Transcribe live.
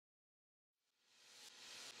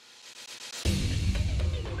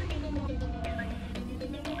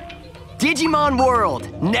Digimon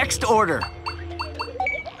World, next order.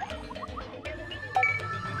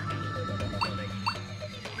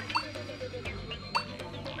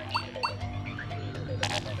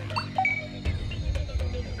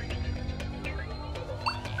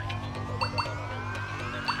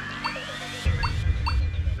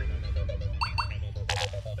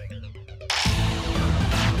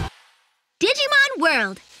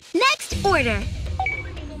 DigimonWorld, next order.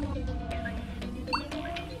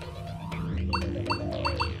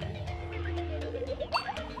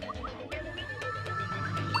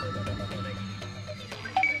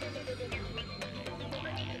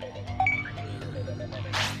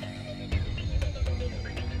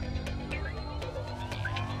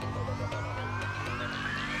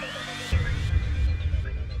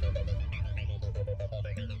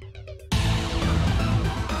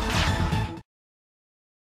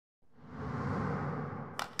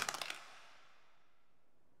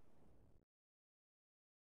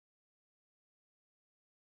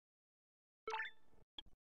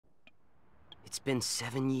 It's been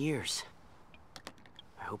 7 years.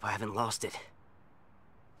 I hope I haven't lost it.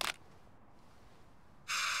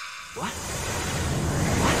 What?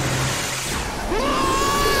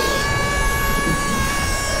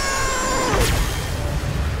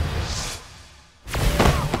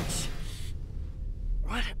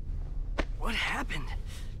 What happened?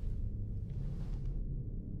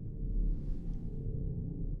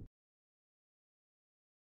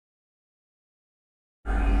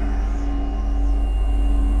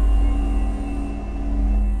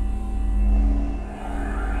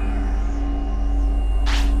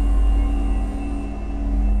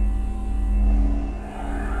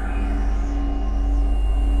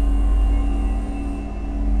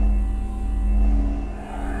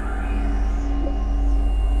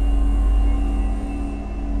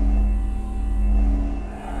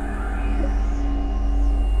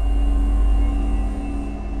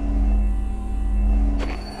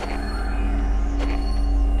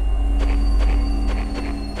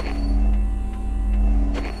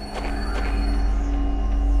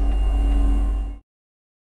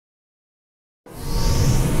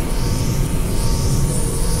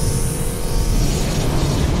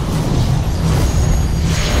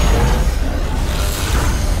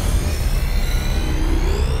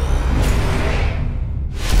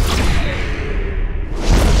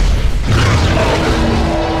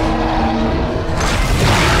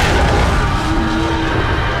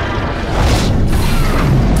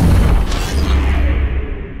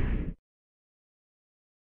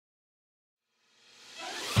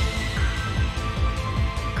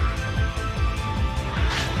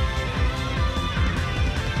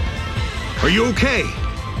 Are you okay?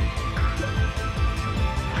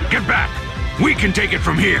 Get back! We can take it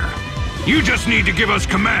from here. You just need to give us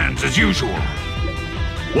commands as usual.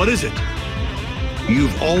 What is it?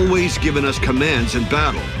 You've always given us commands in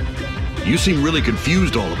battle. You seem really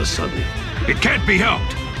confused all of a sudden. It can't be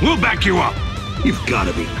helped. We'll back you up. You've got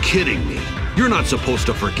to be kidding me. You're not supposed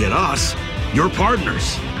to forget us. You're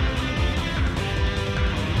partners.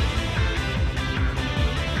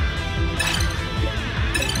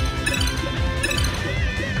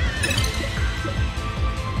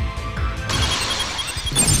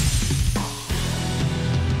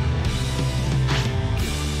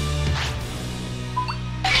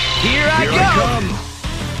 Here I come!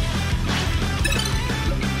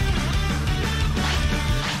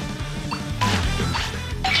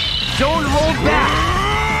 Don't hold back!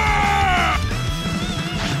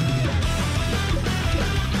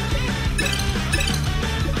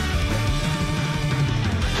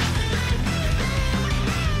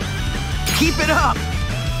 Keep it up!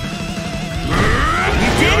 You did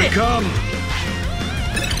it! Here I come!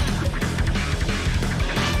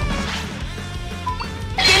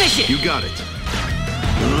 Finish it! You got it.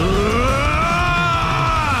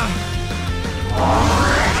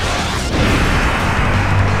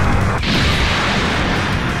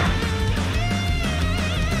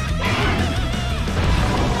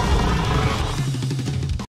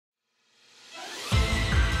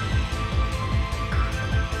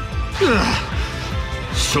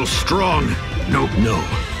 So strong. No.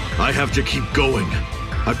 I have to keep going.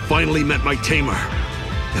 I've finally met my tamer.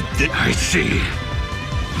 I see.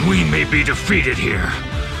 We may be defeated here,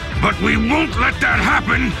 but we won't let that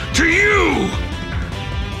happen to you!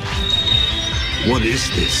 What is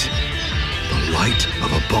this? The light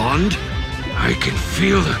of a bond? I can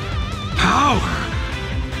feel the power.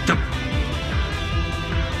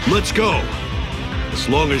 Let's go. As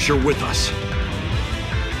long as you're with us.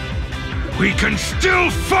 We can still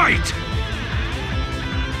fight!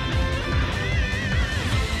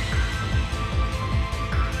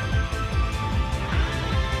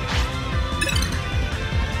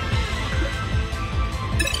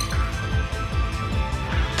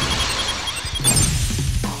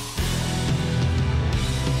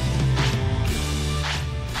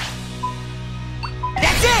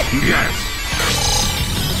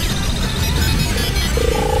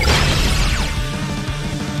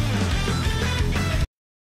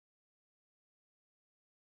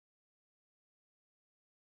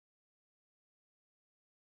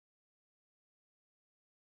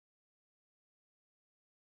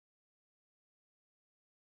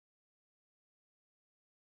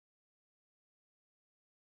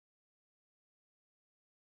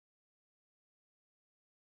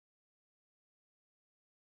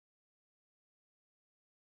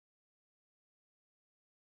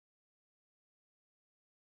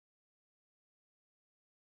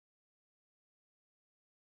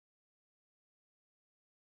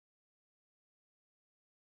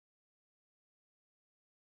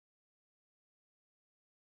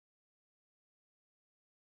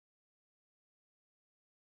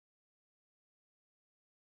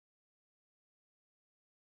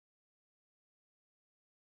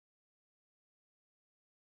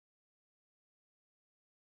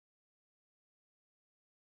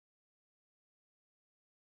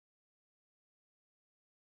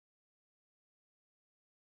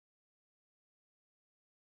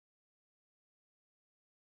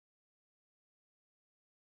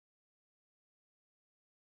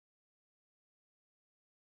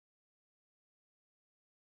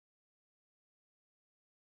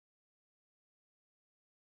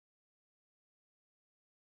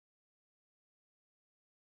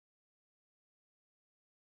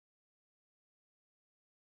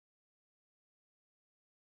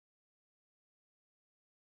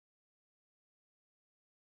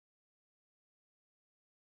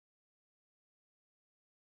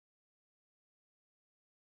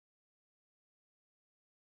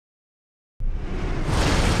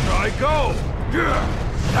 I go!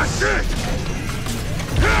 That's it!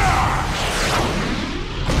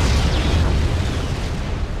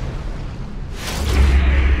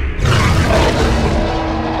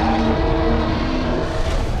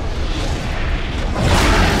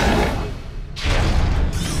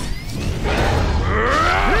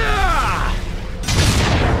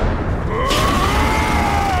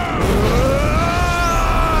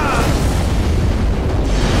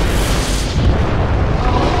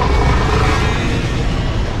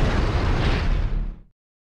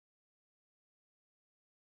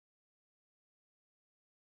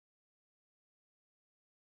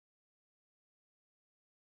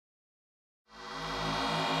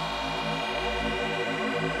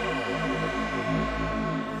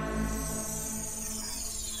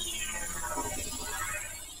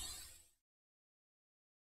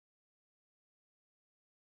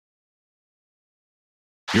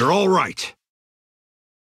 You're all right.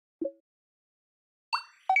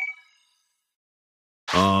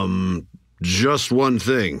 Just one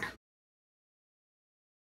thing.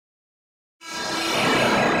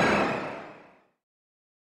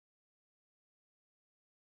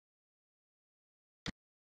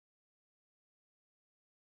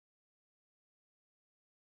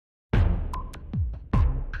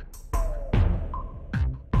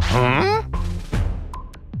 Huh?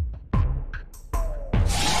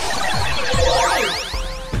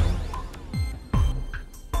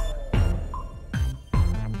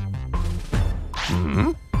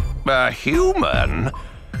 A human?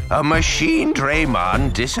 A machine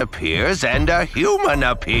Draymon disappears and a human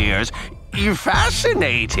appears.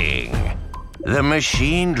 Fascinating. The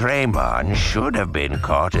machine Draymon should have been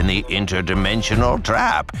caught in the interdimensional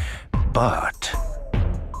trap, but...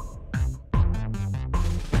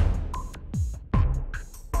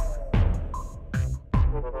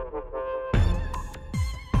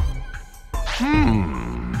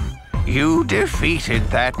 You defeated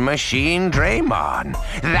that machine Draymon.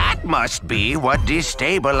 That must be what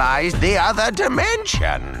destabilized the other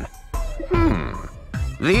dimension.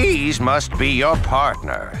 These must be your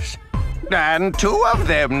partners. And two of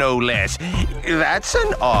them, no less. That's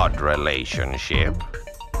an odd relationship.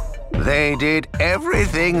 They did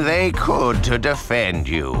everything they could to defend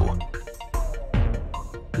you.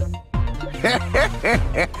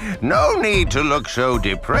 No need to look so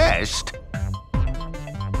depressed.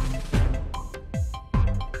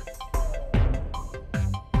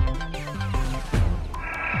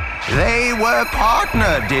 They were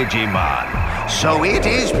partner Digimon, so it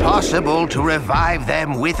is possible to revive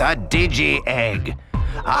them with a Digi-Egg.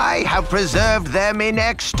 I have preserved them in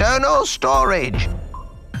external storage.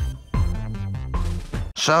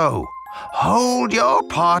 So, hold your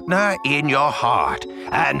partner in your heart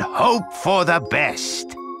and hope for the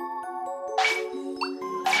best.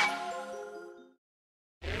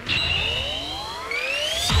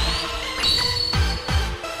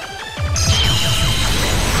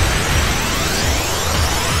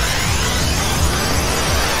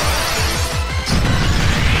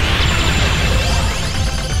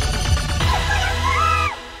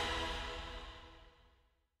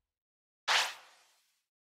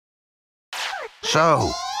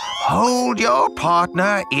 So, hold your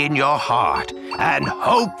partner in your heart and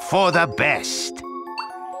hope for the best.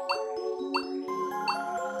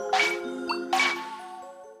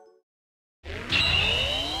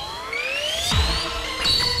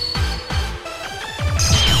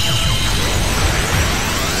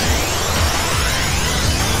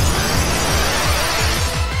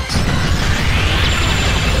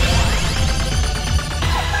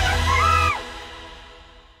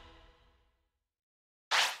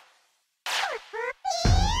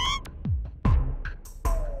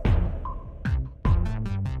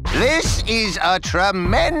 This is a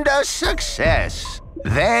tremendous success.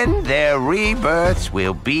 Then their rebirths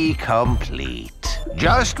will be complete.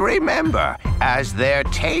 Just remember, as their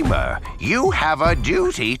tamer, you have a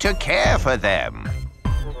duty to care for them.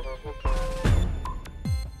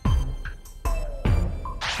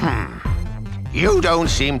 You don't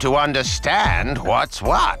seem to understand what's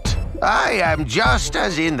what. I am just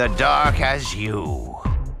as in the dark as you.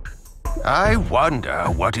 I wonder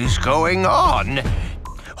what is going on.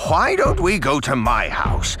 Why don't we go to my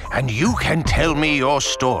house and you can tell me your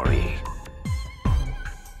story?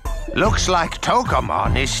 Looks like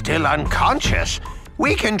Tokamon is still unconscious.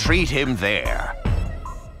 We can treat him there.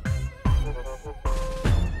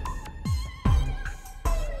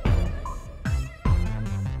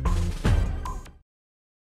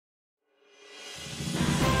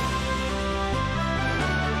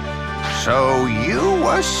 So you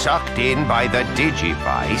were sucked in by the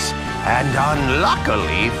Digivice and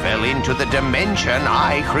unluckily fell into the dimension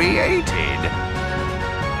I created.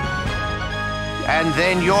 And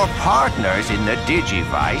then your partners in the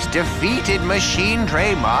Digivice defeated Machine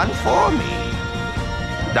Draymon for me.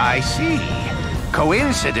 I see.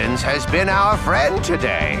 Coincidence has been our friend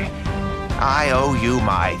today. I owe you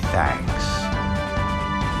my thanks.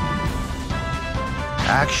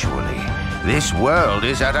 Actually, this world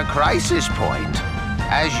is at a crisis point.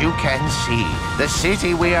 As you can see, the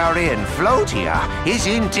city we are in, Floatia, is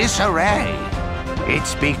in disarray.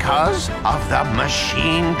 It's because of the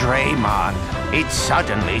Machine Draymon. It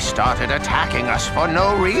suddenly started attacking us for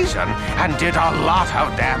no reason and did a lot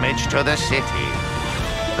of damage to the city.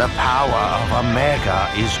 The power of Omega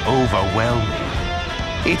is overwhelming.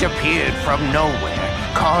 It appeared from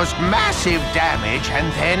nowhere, caused massive damage,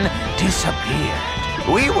 and then disappeared.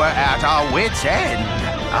 We were at our wits' end.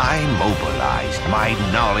 I mobilized my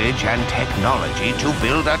knowledge and technology to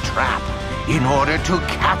build a trap in order to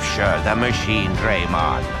capture the Machine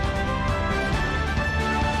Draymon.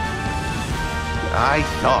 I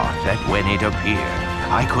thought that when it appeared,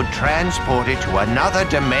 I could transport it to another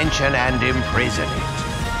dimension and imprison it.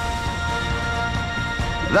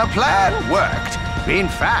 The plan worked. In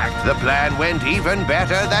fact, the plan went even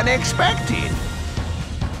better than expected.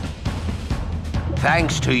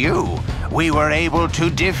 Thanks to you, we were able to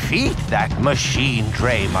defeat that Machine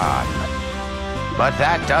Draymon. But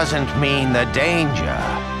that doesn't mean the danger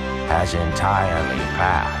has entirely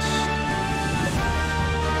passed.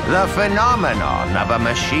 The phenomenon of a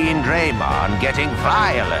Machine Draymon getting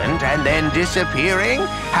violent and then disappearing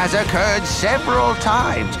has occurred several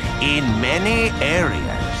times in many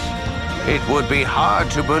areas. It would be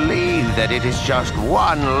hard to believe that it is just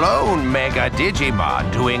one lone Mega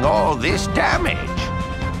Digimon doing all this damage.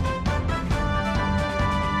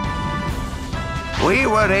 We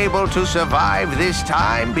were able to survive this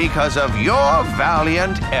time because of your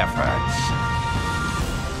valiant efforts.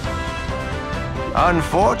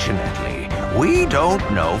 Unfortunately, we don't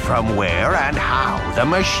know from where and how the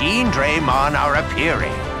Machine Draymon are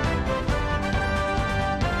appearing.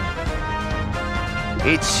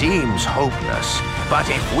 It seems hopeless, but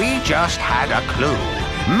if we just had a clue,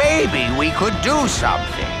 maybe we could do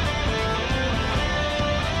something.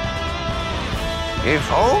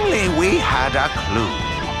 If only we had a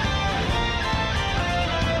clue.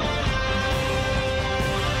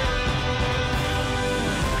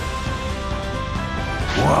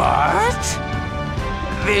 What?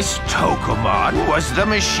 This Tokumon was the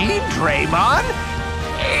Machine Draymon?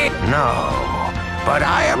 No. But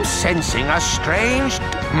I am sensing a strange...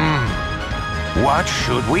 What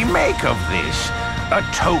should we make of this? A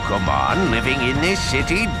Tokumon living in this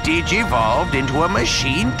city digivolved into a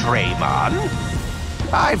Machine Draymon?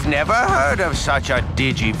 I've never heard of such a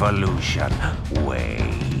digivolution.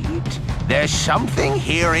 Wait, there's something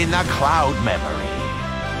here in the cloud memory.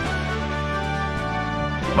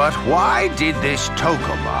 But why did this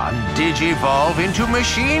Tokumon digivolve into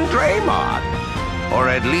Machine Draymon? Or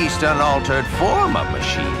at least an altered form of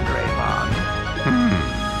Machine Draymon.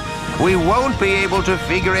 We won't be able to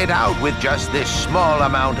figure it out with just this small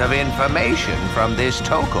amount of information from this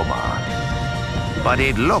Tokumon. But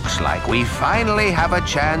it looks like we finally have a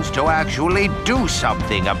chance to actually do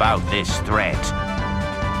something about this threat.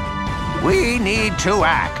 We need to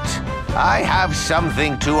act. I have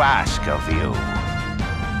something to ask of you.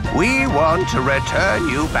 We want to return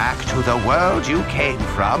you back to the world you came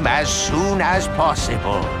from as soon as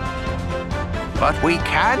possible. But we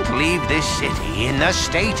can't leave this city in the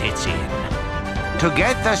state it's in. To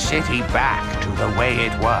get the city back to the way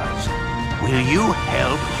it was, will you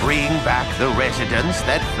help bring back the residents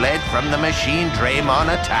that fled from the Machine Draymon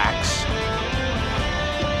attacks?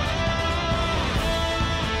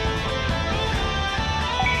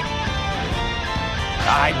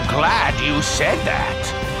 I'm glad you said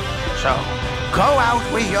that. So, go out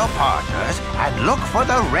with your partners and look for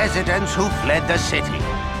the residents who fled the city.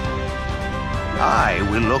 I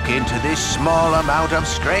will look into this small amount of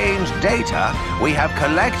strange data we have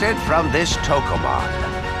collected from this Tokumon.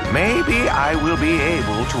 Maybe I will be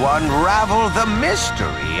able to unravel the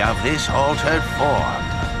mystery of this altered form.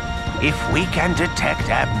 If we can detect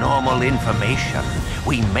abnormal information,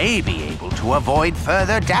 we may be able to avoid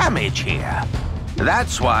further damage here.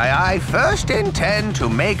 That's why I first intend to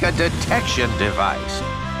make a detection device.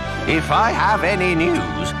 If I have any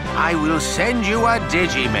news, I will send you a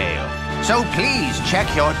Digimail. So please check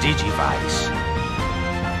your Digivice.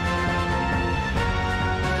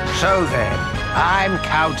 So then, I'm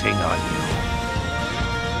counting on you.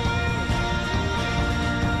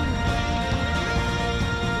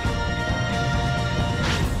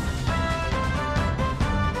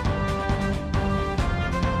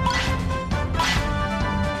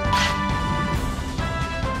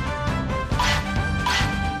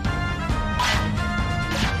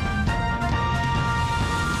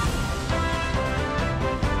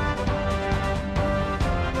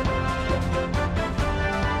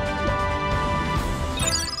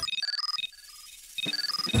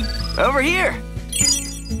 Over here!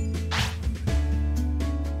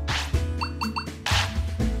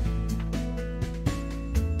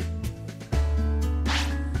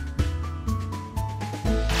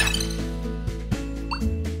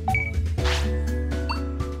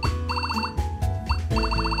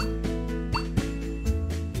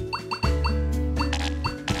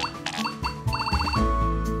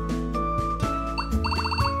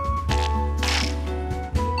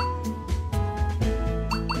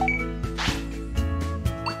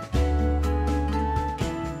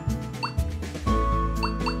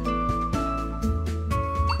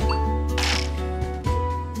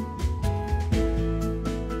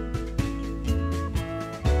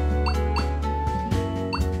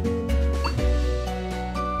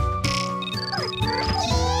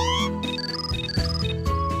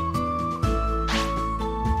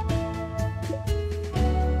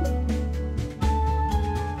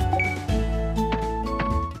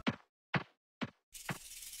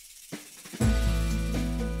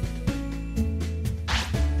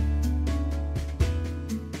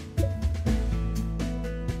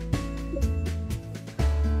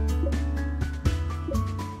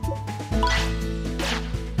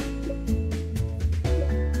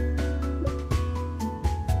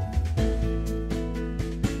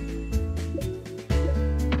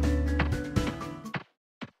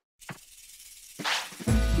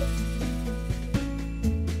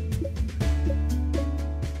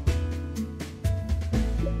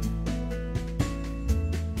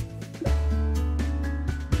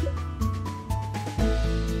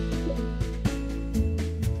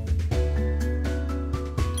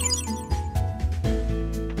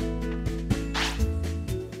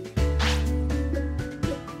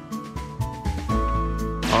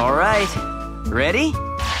 All right, ready?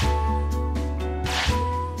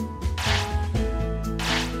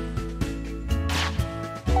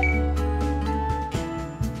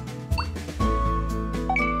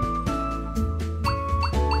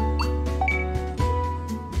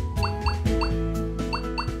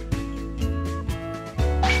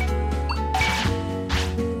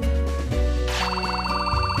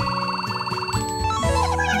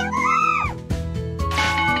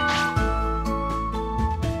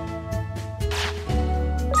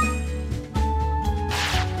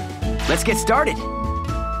 Let's get started.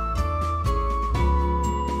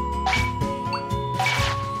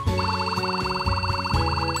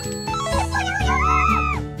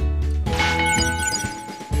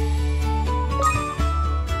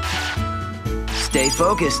 Stay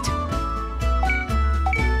focused.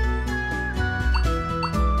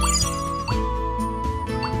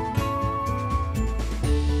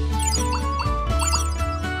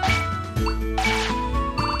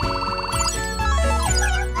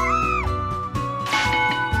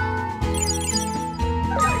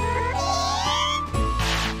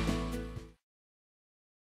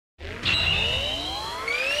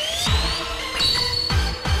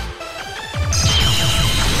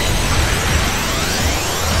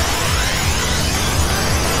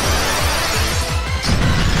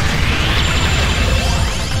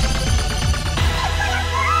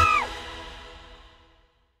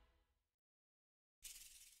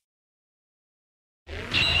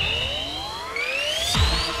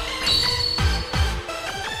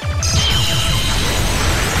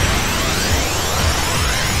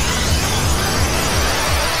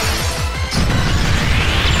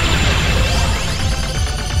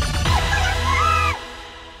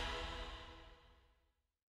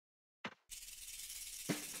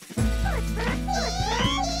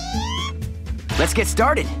 Let's get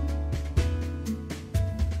started.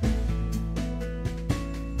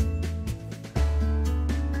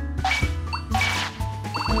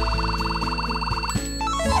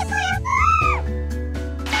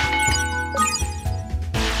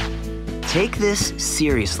 Take this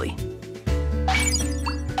seriously.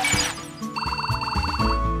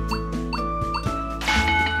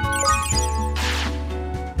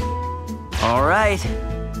 All right,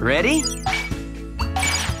 ready?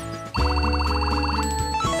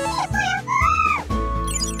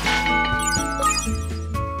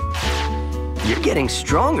 You're getting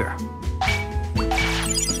stronger.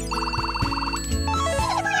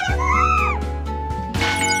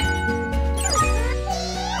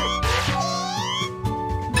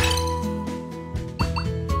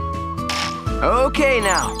 Okay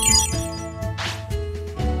now.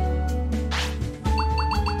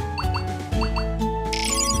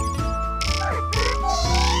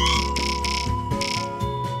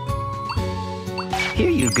 Here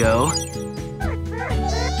you go.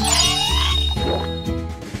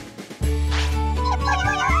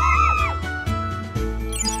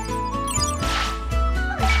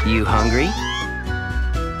 You hungry?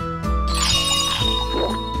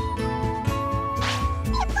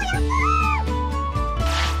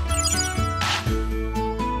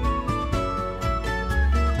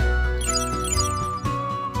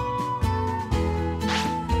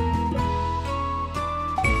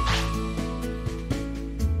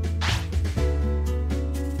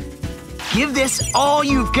 Give this all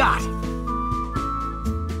you've got.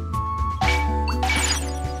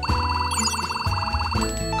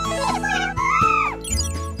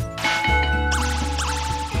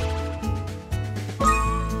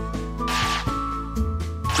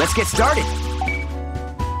 Let's get started.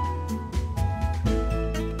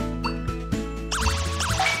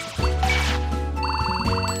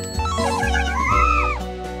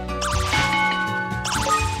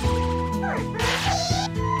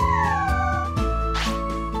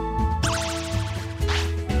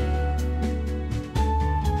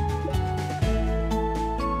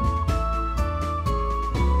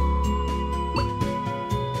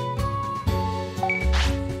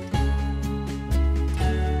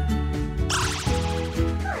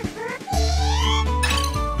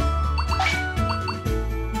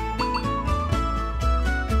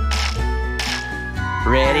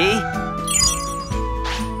 Ready?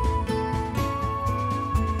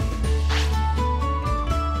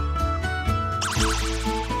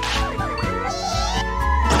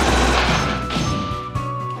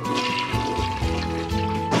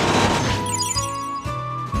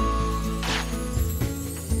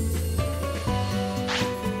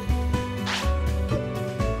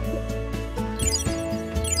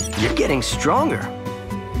 You're getting stronger.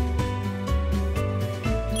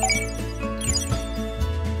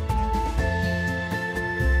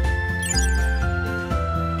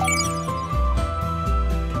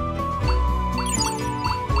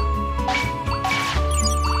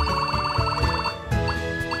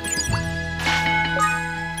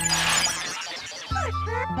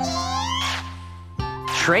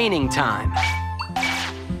 Training time.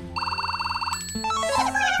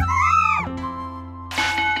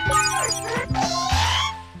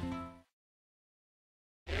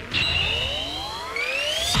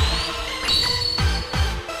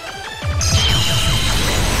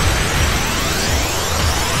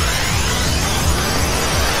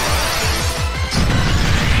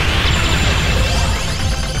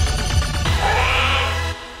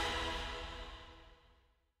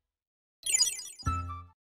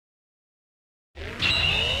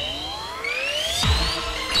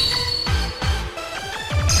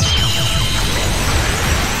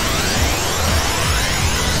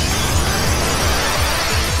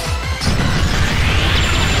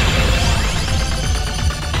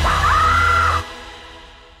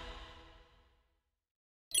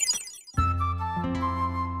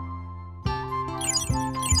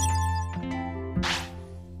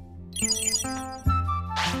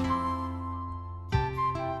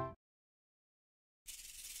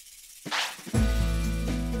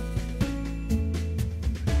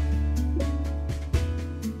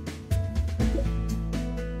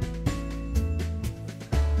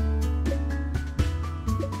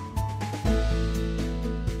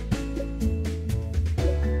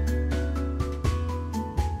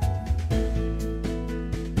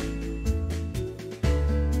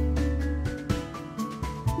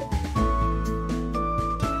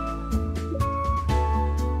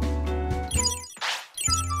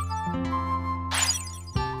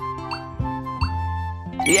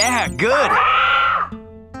 Yeah, good.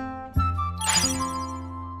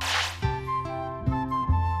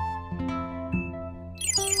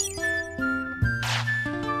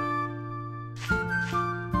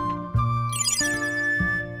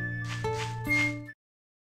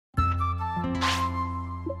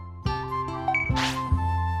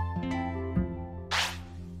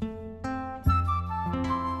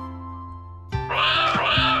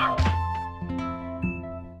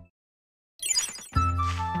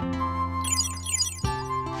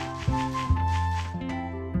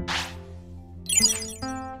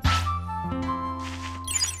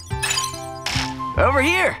 Over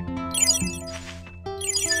here!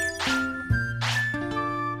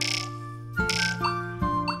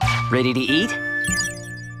 Ready to eat?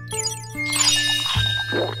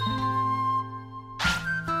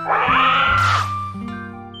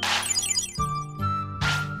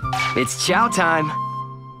 It's chow time!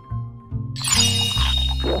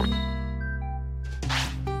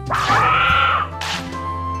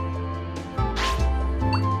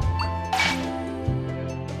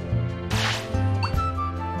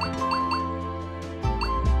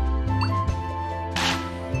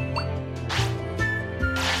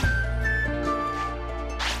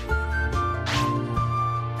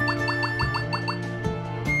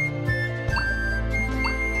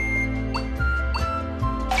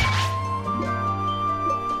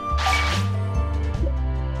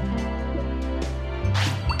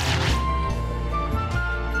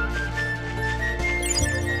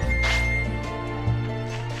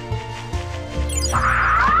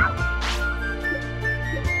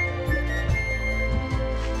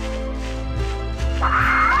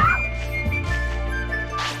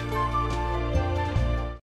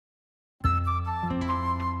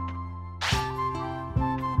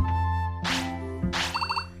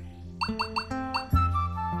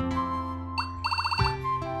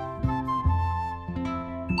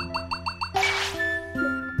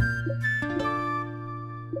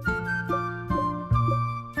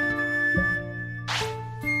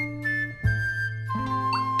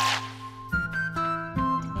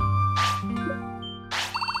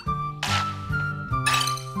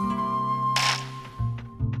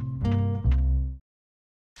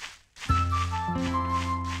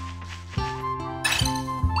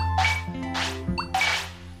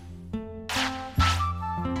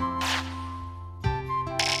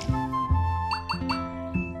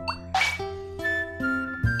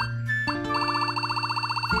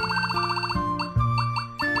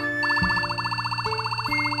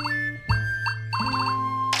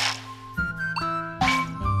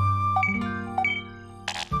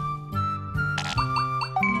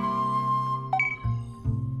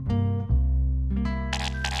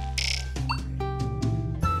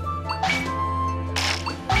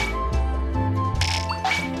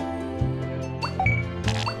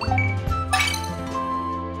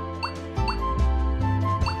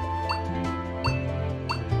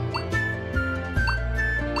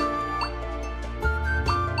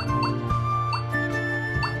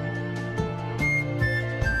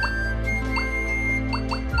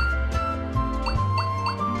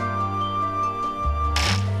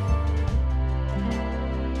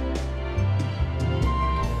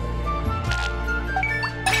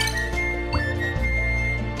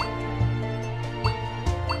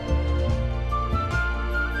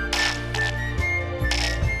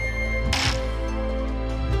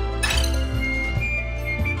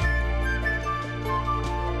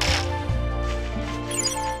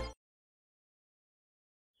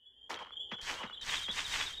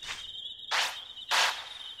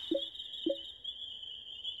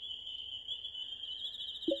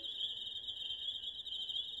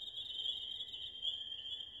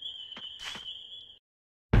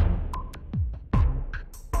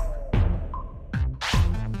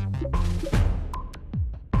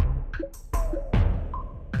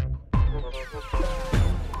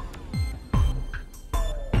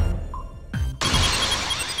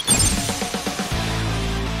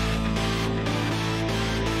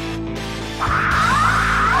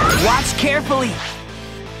 Watch carefully.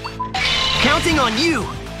 Counting on you.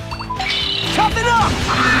 Toughen up!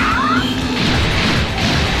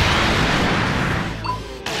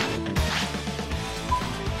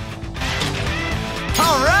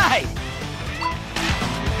 All right!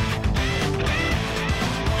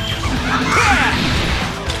 Yeah!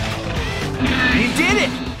 You did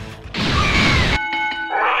it!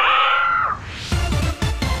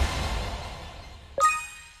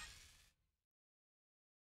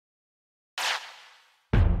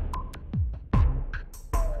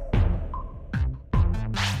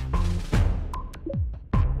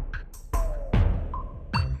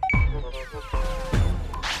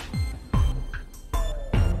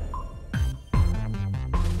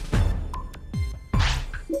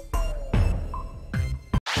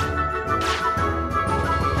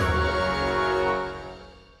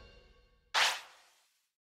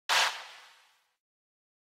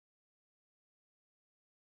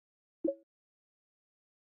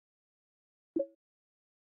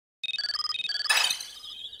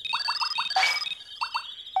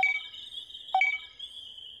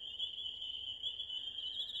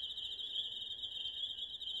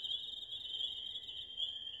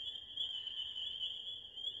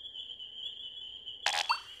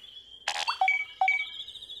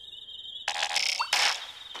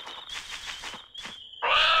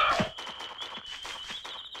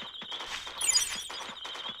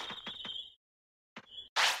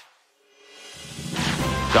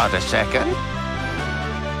 Got a second?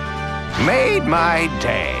 Made my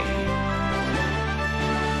day.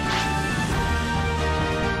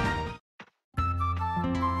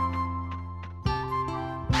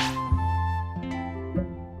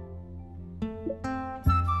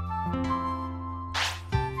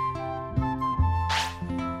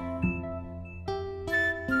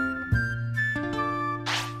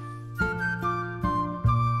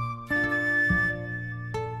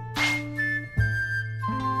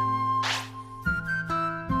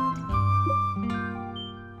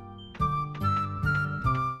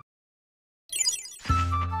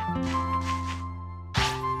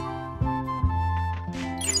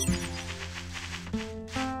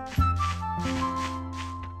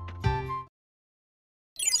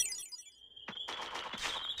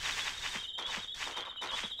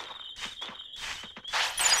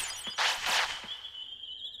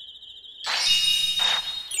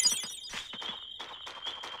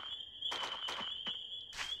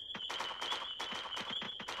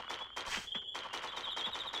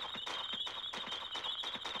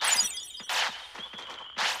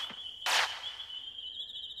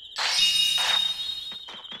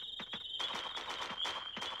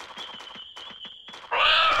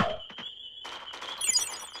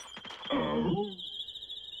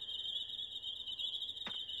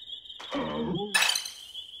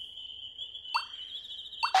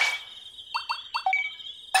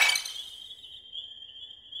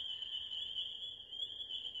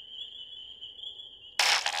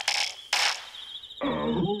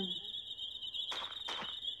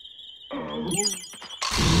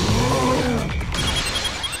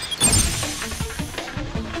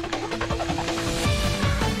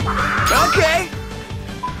 Okay.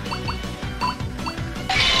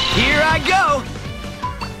 Here I go.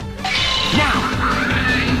 Now.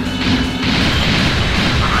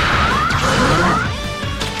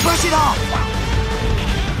 Brush it off.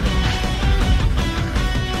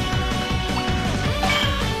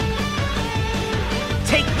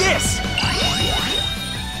 Take this.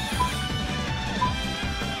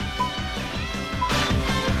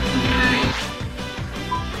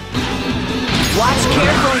 Watch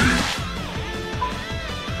carefully.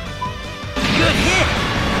 Good hit.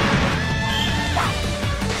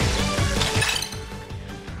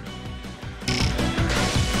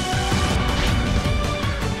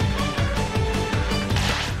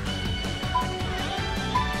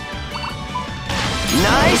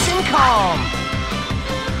 Nice and calm.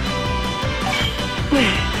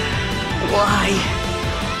 Why?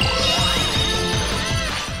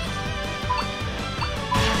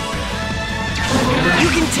 You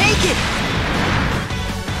can take it!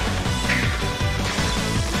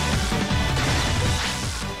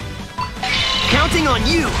 Counting on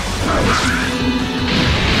you!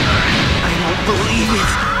 I don't believe it!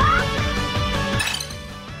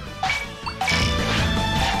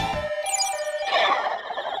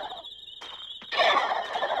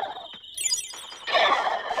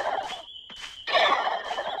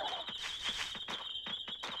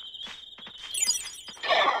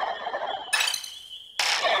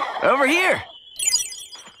 Over here!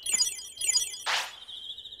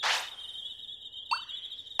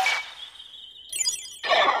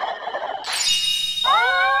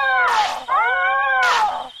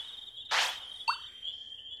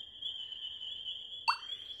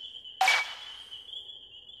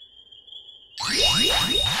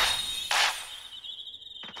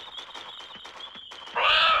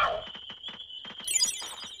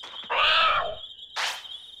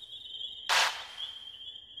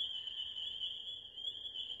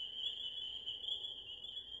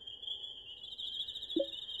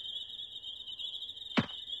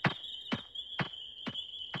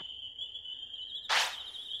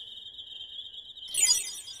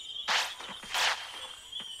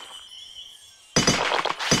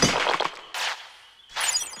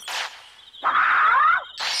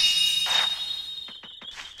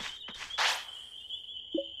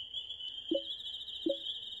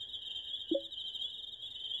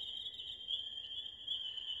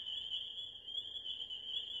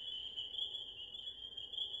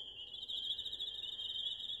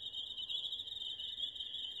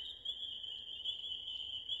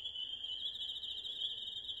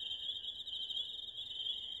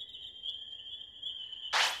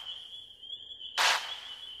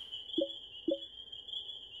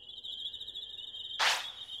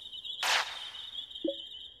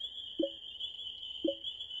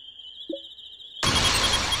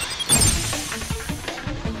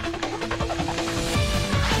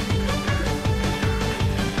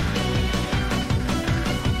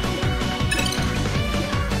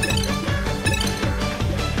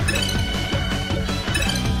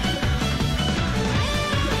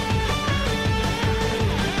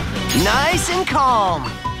 Nice and calm.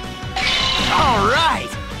 All right.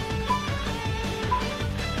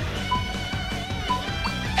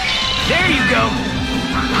 There you go.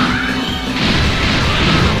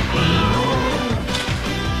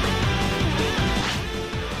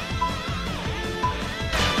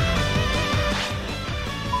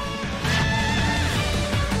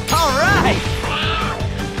 All right.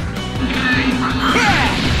 Yeah.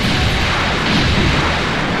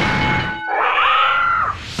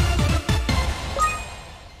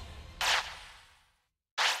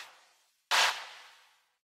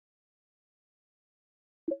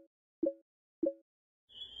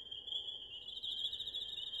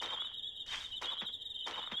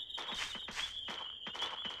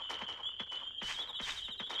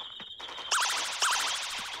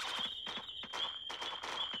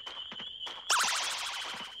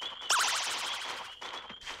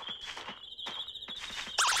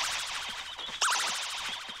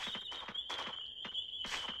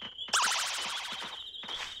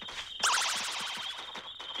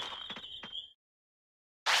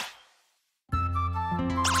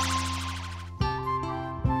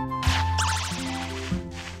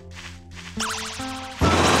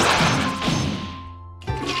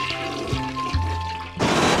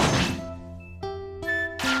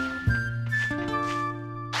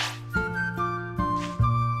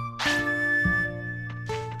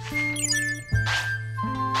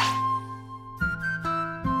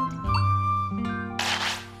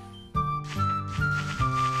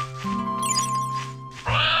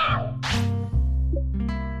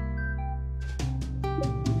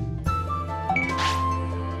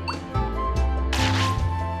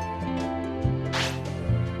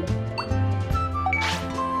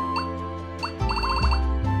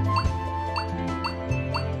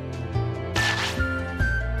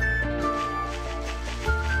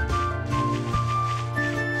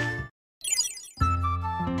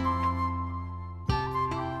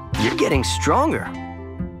 You're getting stronger.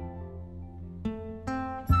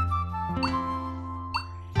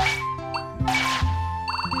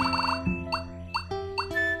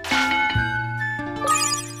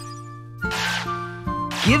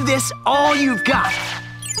 Give this all you've got.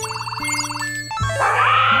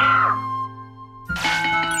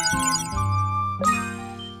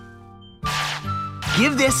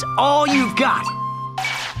 Give this all you've got.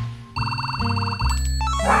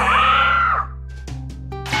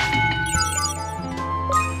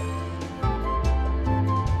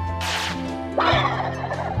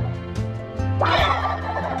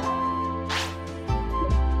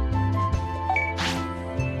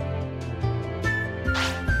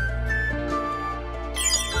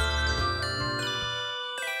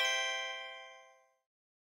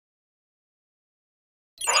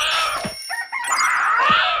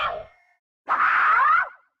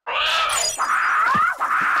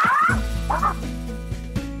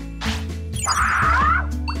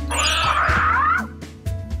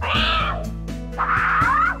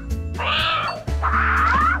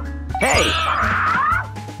 Hey,